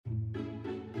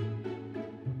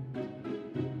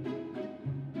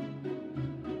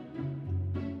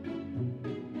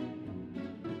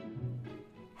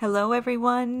Hello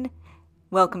everyone,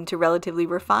 welcome to Relatively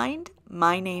Refined.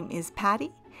 My name is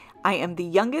Patty. I am the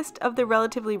youngest of the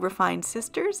Relatively Refined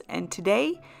sisters, and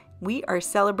today we are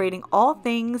celebrating all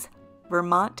things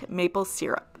Vermont maple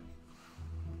syrup.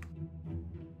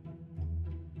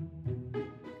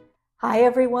 Hi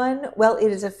everyone, well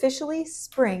it is officially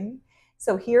spring,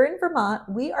 so here in Vermont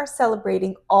we are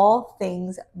celebrating all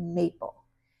things maple.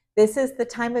 This is the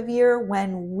time of year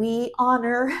when we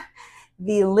honor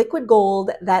the liquid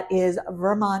gold that is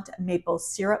Vermont maple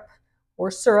syrup, or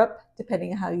syrup,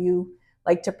 depending on how you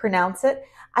like to pronounce it.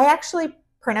 I actually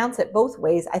pronounce it both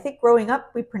ways. I think growing up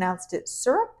we pronounced it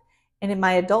syrup, and in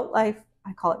my adult life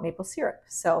I call it maple syrup.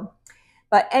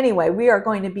 But anyway, we are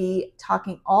going to be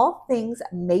talking all things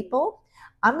maple.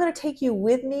 I'm going to take you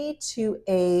with me to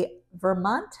a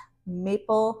Vermont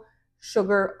maple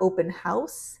sugar open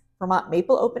house. Vermont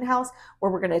Maple Open House,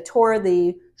 where we're going to tour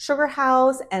the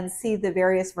Sugarhouse and see the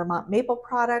various Vermont maple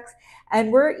products.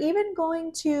 And we're even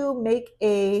going to make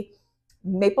a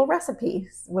maple recipe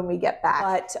when we get back.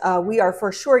 But we are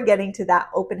for sure getting to that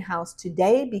open house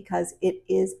today because it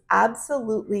is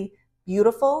absolutely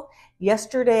beautiful.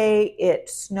 Yesterday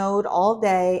it snowed all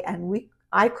day and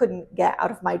I couldn't get out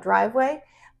of my driveway.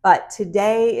 But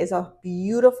today is a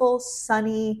beautiful,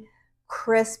 sunny,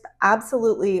 crisp,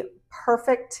 absolutely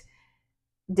perfect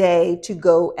day to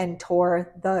go and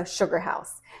tour the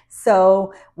Sugarhouse.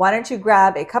 So why don't you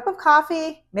grab a cup of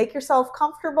coffee, make yourself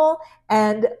comfortable,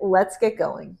 and let's get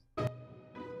going.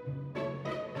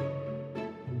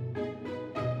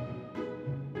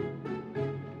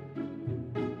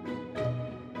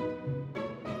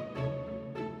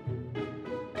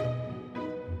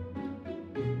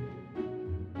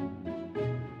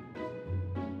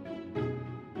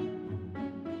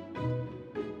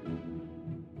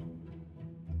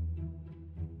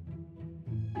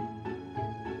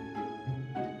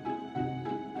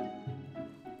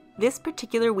 This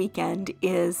particular weekend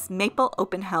is Maple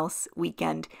Open House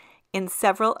weekend in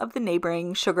several of the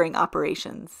neighboring sugaring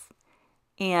operations.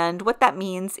 And what that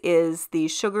means is the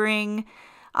sugaring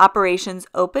operations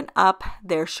open up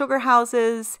their sugar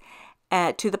houses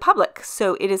to the public.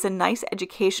 So it is a nice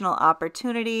educational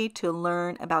opportunity to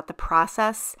learn about the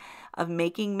process of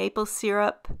making maple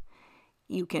syrup.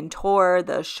 You can tour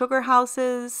the sugar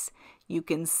houses, you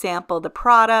can sample the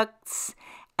products,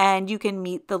 and you can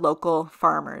meet the local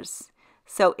farmers.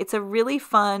 So it's a really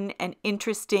fun and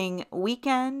interesting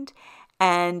weekend.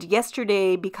 And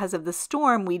yesterday, because of the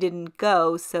storm, we didn't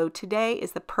go. So today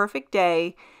is the perfect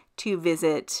day to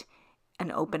visit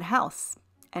an open house.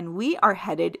 And we are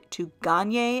headed to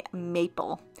Gagne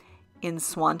Maple in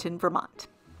Swanton, Vermont.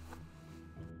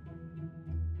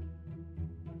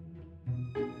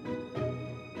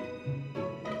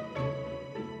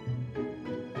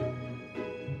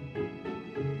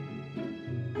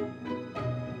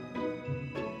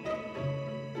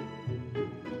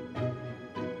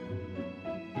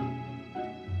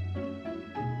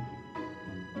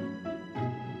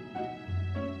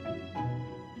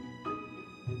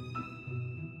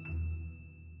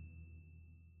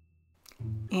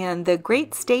 And the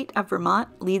great state of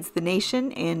Vermont leads the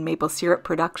nation in maple syrup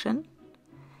production,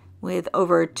 with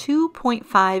over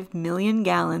 2.5 million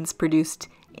gallons produced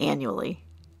annually.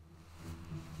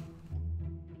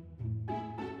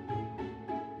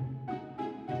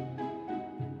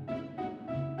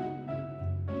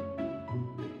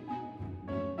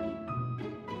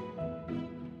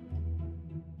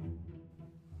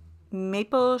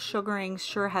 Maple sugaring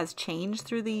sure has changed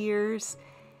through the years.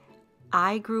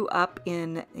 I grew up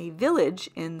in a village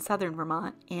in southern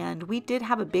Vermont, and we did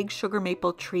have a big sugar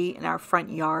maple tree in our front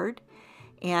yard.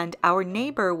 And our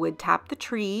neighbor would tap the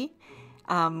tree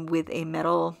with a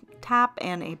metal tap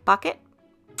and a bucket.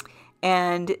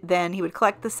 And then he would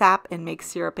collect the sap and make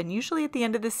syrup. And usually at the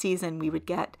end of the season, we would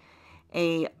get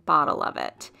a bottle of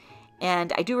it.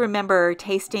 And I do remember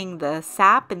tasting the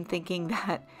sap and thinking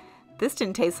that this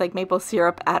didn't taste like maple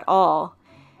syrup at all.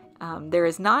 There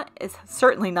is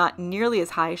certainly not nearly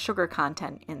as high sugar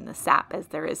content in the sap as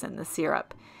there is in the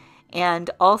syrup. And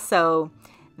also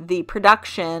the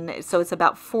production, so it's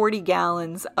about 40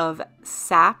 gallons of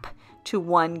sap to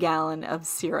 1 gallon of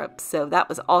syrup. So that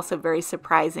was also very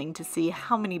surprising to see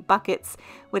how many buckets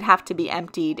would have to be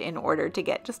emptied in order to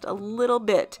get just a little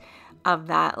bit of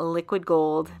that liquid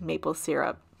gold maple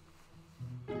syrup.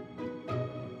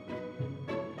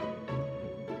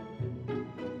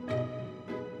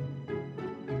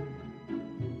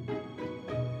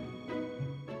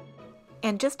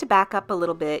 And just to back up a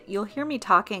little bit, you'll hear me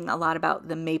talking a lot about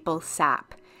the maple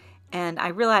sap. And I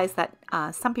realize that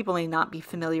some people may not be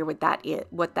familiar with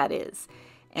what that is.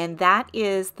 and that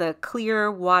is the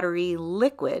clear, watery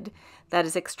liquid that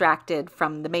is extracted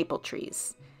from the maple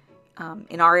trees.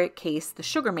 In our case, the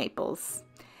sugar maples.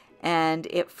 And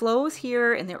it flows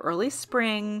here in the early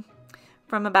spring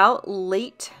from about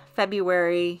late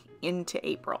February into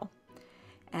April.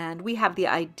 And we have the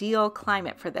ideal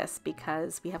climate for this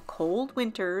because we have cold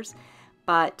winters,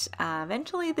 but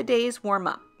eventually the days warm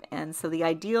up. And so the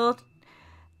ideal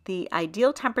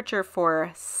temperature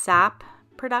for sap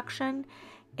production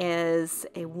is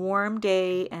a warm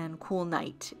day and cool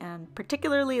night, and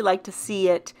particularly like to see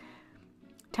it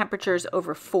temperatures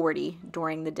over 40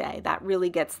 during the day. That really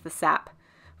gets the sap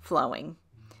flowing.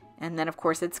 And then of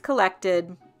course it's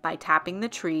collected by tapping the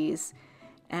trees,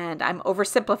 and I'm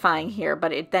oversimplifying here,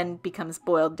 but it then becomes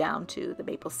boiled down to the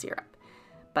maple syrup.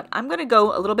 But I'm going to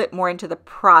go a little bit more into the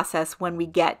process when we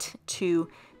get to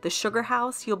the sugar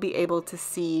house. You'll be able to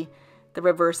see the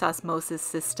reverse osmosis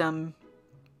system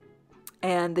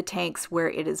and the tanks where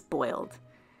it is boiled.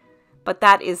 But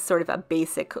that is sort of a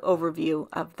basic overview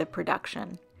of the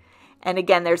production. And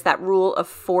again, there's that rule of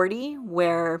 40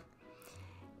 where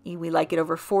we like it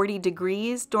over 40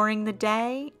 degrees during the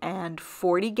day, and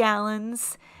 40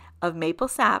 gallons of maple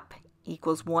sap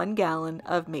equals 1 gallon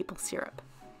of maple syrup.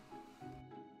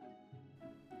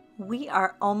 We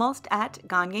are almost at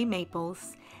Gagne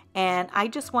Maples, and I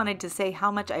just wanted to say how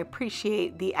much I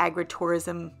appreciate the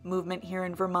agritourism movement here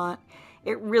in Vermont.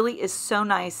 It really is so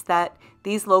nice that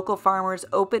these local farmers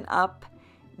open up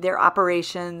their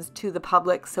operations to the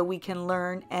public so we can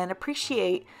learn and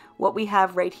appreciate what we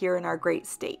have right here in our great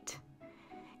state.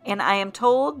 And I am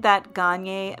told that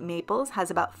Gagne Maples has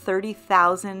about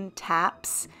 30,000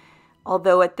 taps,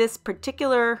 although at this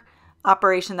particular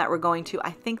operation that we're going to, I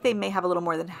think they may have a little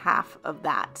more than half of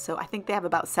that. So I think they have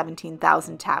about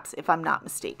 17,000 taps, if I'm not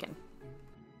mistaken.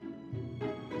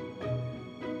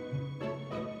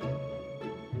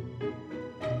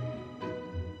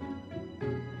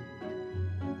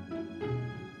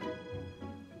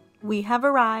 We have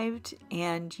arrived,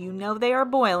 and you know they are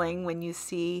boiling when you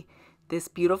see this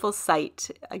beautiful sight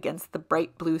against the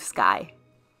bright blue sky.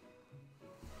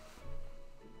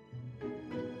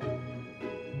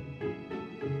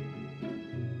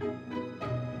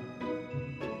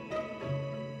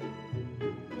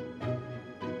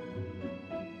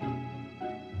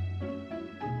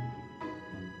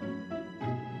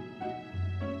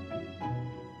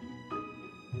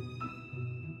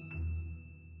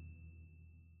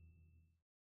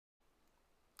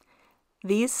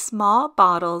 These small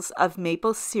bottles of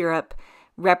maple syrup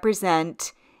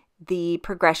represent the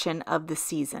progression of the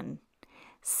season.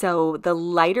 So the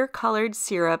lighter colored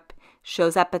syrup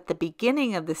shows up at the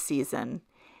beginning of the season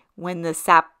when the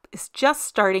sap is just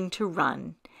starting to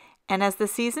run. And as the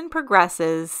season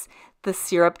progresses, the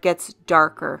syrup gets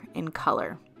darker in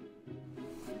color.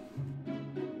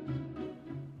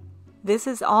 This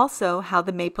is also how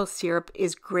the maple syrup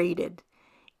is graded.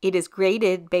 It is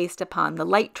graded based upon the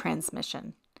light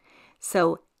transmission.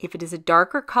 So if it is a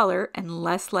darker color and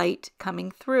less light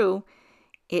coming through,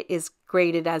 it is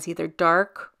graded as either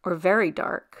dark or very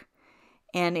dark.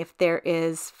 And if there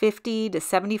is 50 to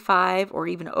 75 or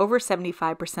even over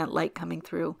 75% light coming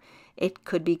through, it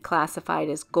could be classified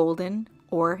as golden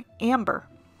or amber.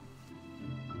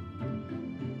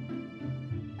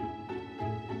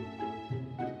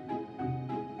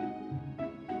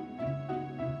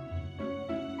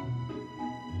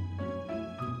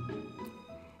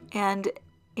 And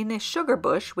in a sugar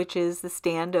bush, which is the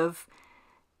stand of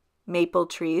maple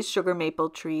trees, sugar maple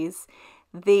trees,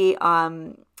 the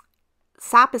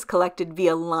sap is collected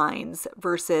via lines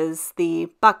versus the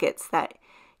buckets that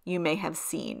you may have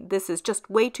seen. This is just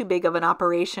way too big of an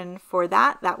operation for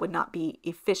that. That would not be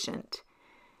efficient.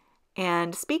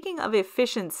 And speaking of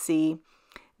efficiency,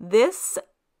 this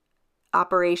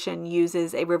operation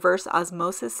uses a reverse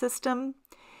osmosis system,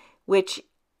 which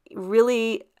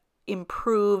really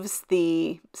improves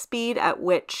the speed at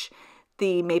which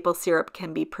the maple syrup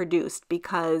can be produced,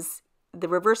 because the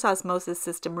reverse osmosis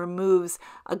system removes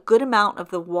a good amount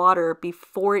of the water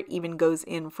before it even goes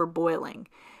in for boiling.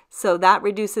 So that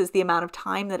reduces the amount of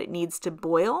time that it needs to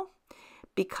boil,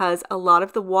 because a lot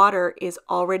of the water is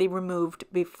already removed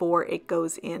before it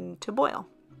goes in to boil.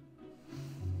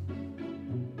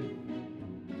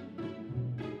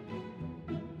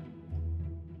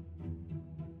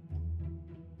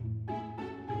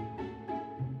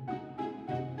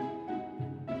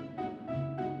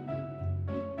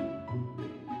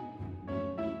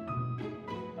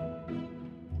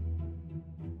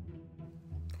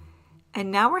 And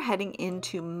now we're heading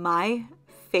into my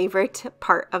favorite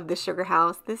part of the sugar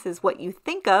house. This is what you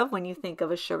think of when you think of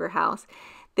a sugar house.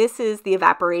 This is the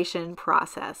evaporation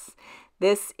process.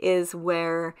 This is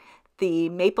where the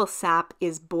maple sap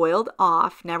is boiled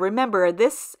off. Now remember,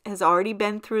 this has already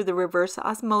been through the reverse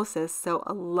osmosis, so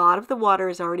a lot of the water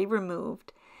is already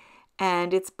removed.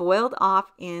 And it's boiled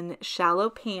off in shallow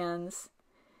pans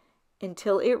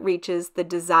until it reaches the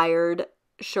desired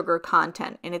sugar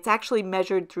content. And it's actually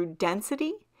measured through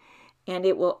density, and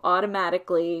it will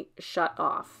automatically shut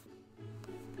off.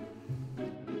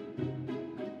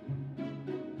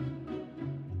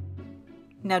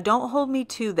 Now don't hold me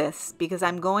to this because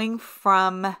I'm going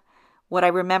from what I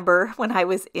remember when I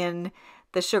was in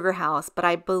the Sugarhouse, but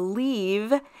I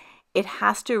believe it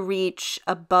has to reach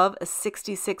above a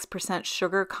 66%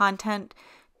 sugar content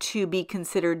to be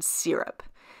considered syrup.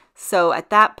 So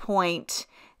at that point,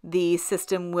 the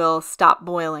system will stop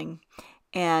boiling,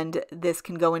 and this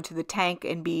can go into the tank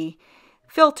and be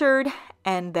filtered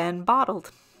and then bottled.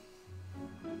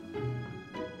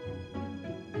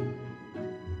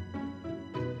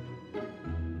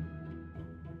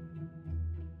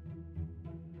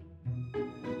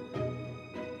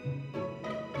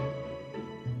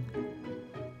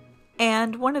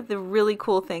 And one of the really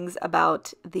cool things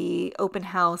about the open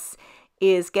house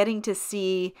is getting to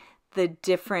see the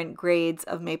different grades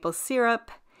of maple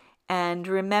syrup. And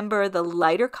remember, the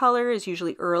lighter color is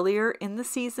usually earlier in the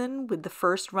season with the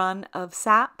first run of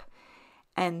sap,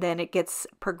 and then it gets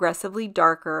progressively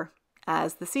darker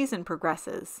as the season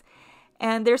progresses.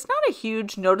 And there's not a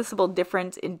huge noticeable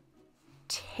difference in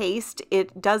taste.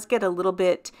 It does get a little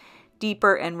bit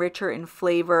deeper and richer in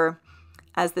flavor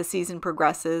as the season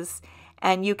progresses.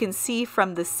 And you can see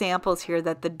from the samples here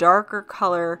that the darker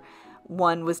color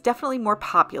one was definitely more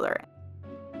popular.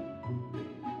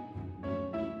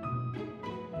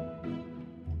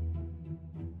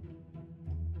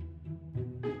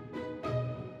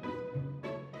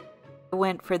 I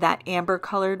went for that amber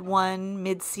colored one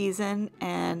mid-season,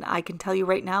 and I can tell you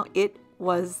right now, it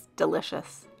was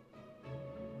delicious.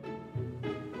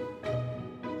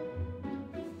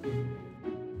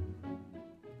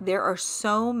 There are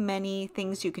so many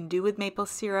things you can do with maple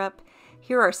syrup.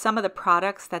 Here are some of the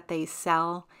products that they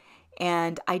sell.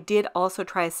 And I did also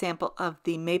try a sample of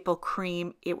the maple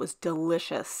cream. It was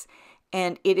delicious.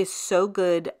 And it is so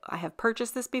good. I have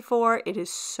purchased this before. It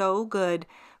is so good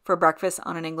for breakfast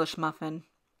on an English muffin.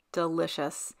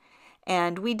 Delicious.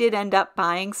 And we did end up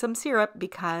buying some syrup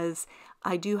because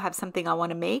I do have something I want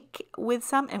to make with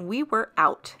some, and we were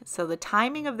out. So the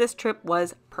timing of this trip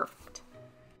was perfect.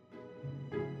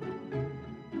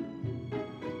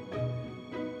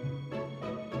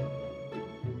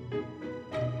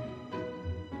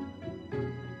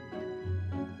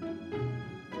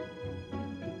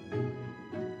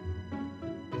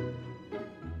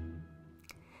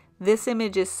 This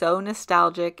image is so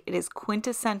nostalgic. It is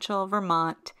quintessential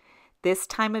Vermont. This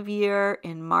time of year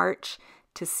in March,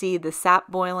 to see the sap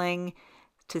boiling,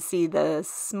 to see the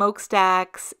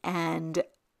smokestacks, and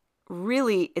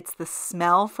really it's the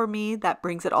smell for me that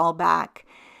brings it all back.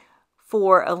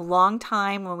 For a long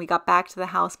time when we got back to the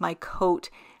house, my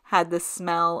coat had the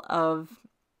smell of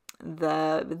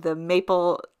the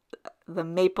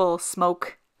maple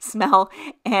smoke smell,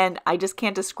 and I just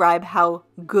can't describe how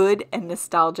good and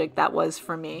nostalgic that was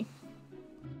for me.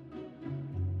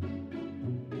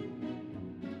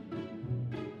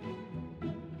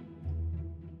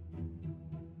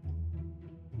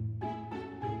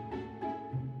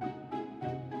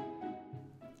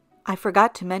 I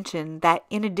forgot to mention that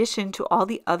in addition to all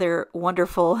the other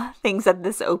wonderful things at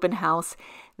this open house,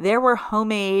 there were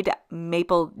homemade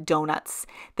maple donuts.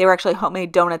 They were actually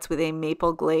homemade donuts with a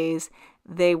maple glaze.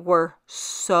 They were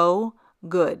so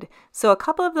good. So a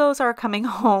couple of those are coming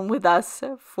home with us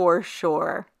for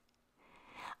sure.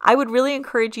 I would really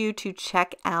encourage you to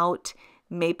check out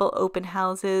maple open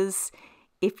houses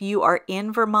if you are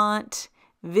in Vermont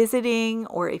visiting,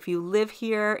 or if you live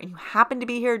here and you happen to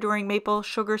be here during maple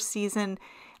sugar season.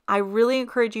 I really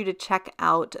encourage you to check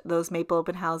out those maple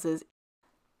open houses.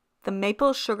 The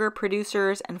maple sugar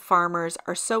producers and farmers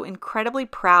are so incredibly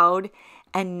proud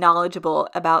and knowledgeable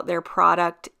about their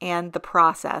product and the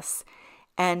process.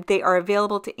 And they are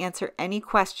available to answer any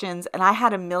questions. And I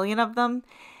had a million of them.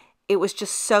 It was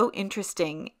just so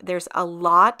interesting. There's a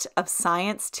lot of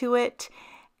science to it.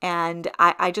 And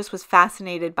I just was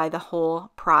fascinated by the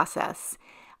whole process.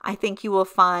 I think you will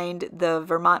find the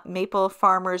Vermont maple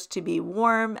farmers to be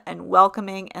warm and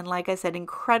welcoming. And like I said,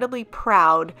 incredibly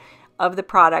proud of the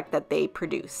product that they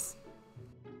produce.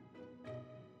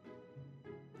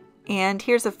 And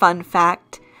here's a fun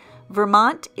fact.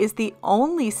 Vermont is the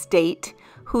only state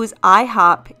whose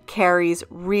IHOP carries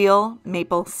real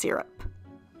maple syrup.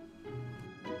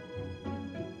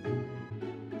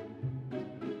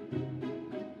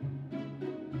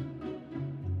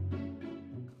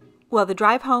 Well, the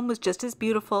drive home was just as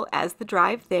beautiful as the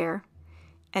drive there,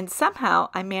 and somehow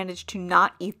I managed to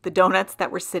not eat the donuts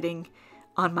that were sitting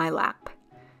on my lap.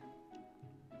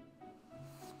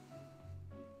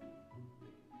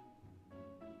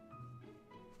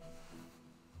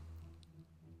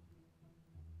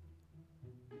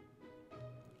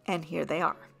 And here they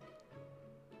are.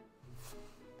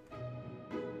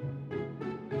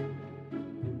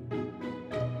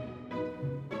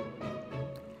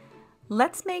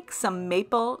 Let's make some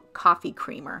maple coffee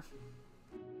creamer.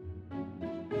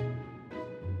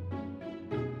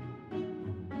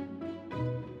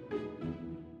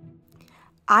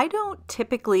 I don't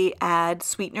typically add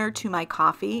sweetener to my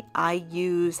coffee. I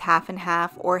use half and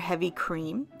half or heavy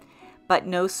cream, but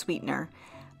no sweetener.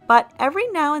 But every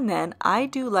now and then I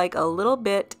do like a little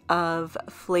bit of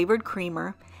flavored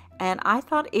creamer, and I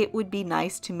thought it would be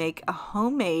nice to make a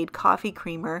homemade coffee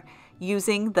creamer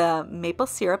using the maple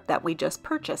syrup that we just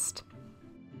purchased.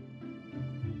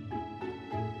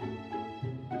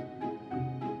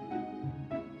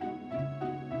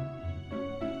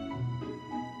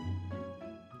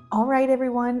 All right,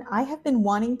 everyone, I have been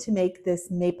wanting to make this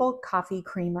maple coffee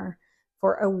creamer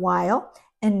for a while,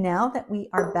 and now that we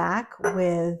are back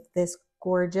with this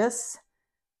gorgeous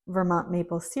Vermont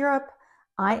maple syrup,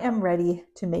 I am ready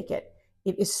to make it.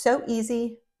 It is so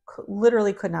easy,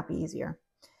 literally could not be easier.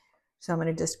 So I'm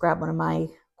going to just grab one of my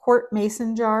quart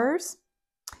mason jars,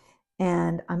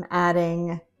 and I'm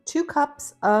adding 2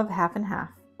 cups of half and half.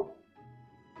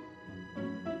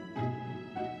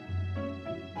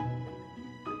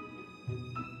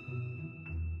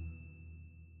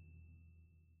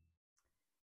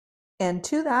 And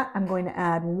to that, I'm going to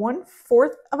add 1/4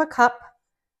 of a cup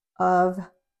of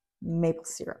maple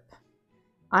syrup.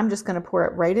 I'm just going to pour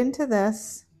it right into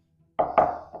this.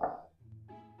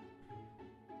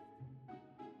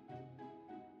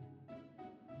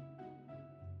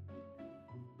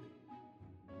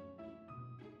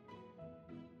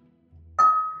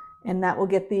 And that will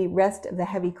get the rest of the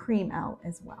heavy cream out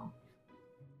as well.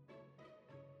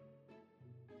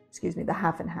 Excuse me, the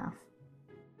half and half.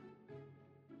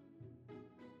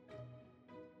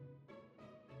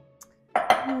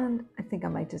 And I think I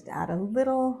might just add a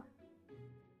little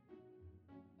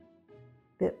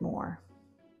bit more.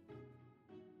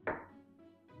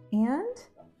 And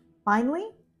finally,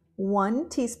 1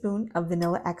 teaspoon of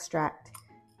vanilla extract.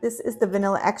 This is the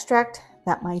vanilla extract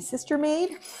that my sister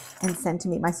made and sent to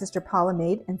me. My sister Paula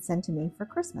made and sent to me for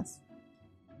Christmas.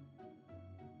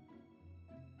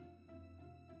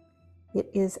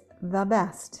 It is the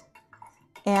best.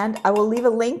 And I will leave a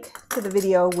link to the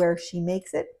video where she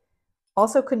makes it.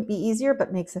 Also couldn't be easier,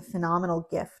 but makes a phenomenal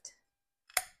gift.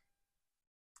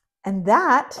 And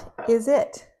that is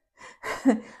it.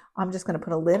 I'm just going to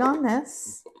put a lid on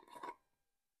this,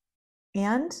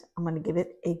 and I'm going to give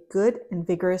it a good and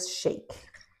vigorous shake.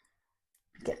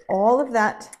 Get all of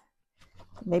that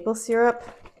maple syrup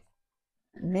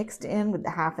mixed in with the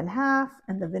half and half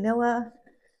and the vanilla.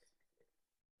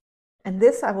 And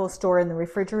this I will store in the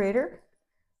refrigerator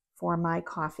for my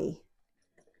coffee.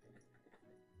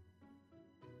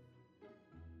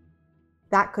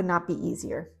 That could not be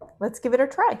easier. Let's give it a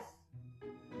try.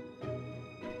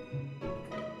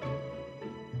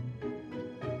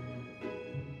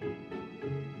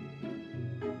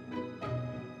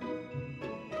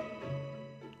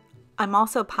 I'm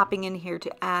also popping in here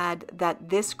to add that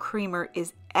this creamer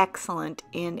is excellent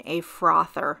in a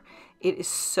frother. It is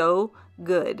so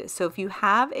good. So if you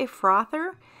have a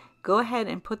frother, go ahead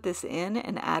and put this in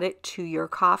and add it to your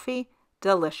coffee.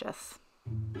 Delicious.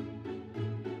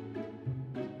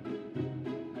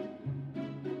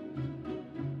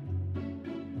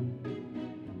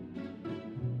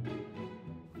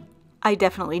 I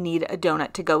definitely need a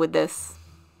donut to go with this.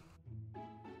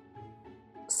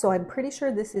 So I'm pretty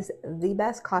sure this is the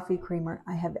best coffee creamer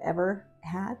I have ever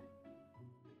had.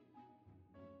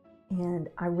 And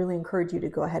I really encourage you to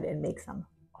go ahead and make some.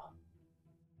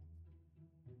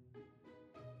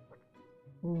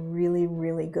 Really,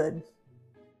 really good.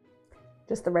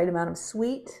 Just the right amount of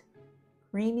sweet,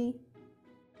 creamy.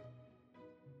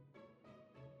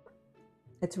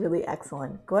 It's really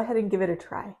excellent. Go ahead and give it a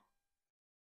try.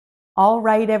 All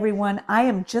right, everyone, I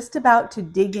am just about to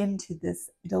dig into this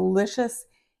delicious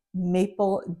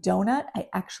maple donut. I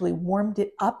actually warmed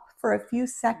it up for a few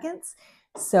seconds,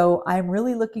 so I'm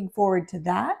really looking forward to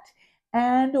that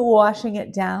and washing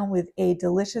it down with a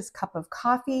delicious cup of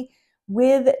coffee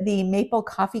with the maple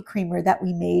coffee creamer that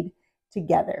we made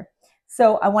together.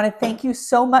 So I want to thank you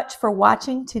so much for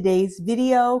watching today's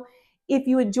video. If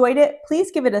you enjoyed it,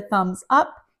 please give it a thumbs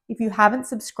up. If you haven't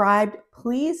subscribed,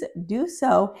 please do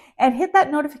so and hit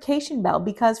that notification bell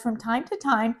because from time to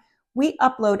time, we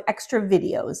upload extra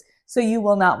videos, so you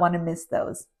will not want to miss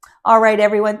those. All right,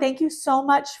 everyone, thank you so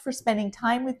much for spending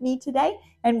time with me today,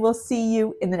 and we'll see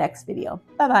you in the next video.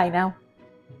 Bye-bye now.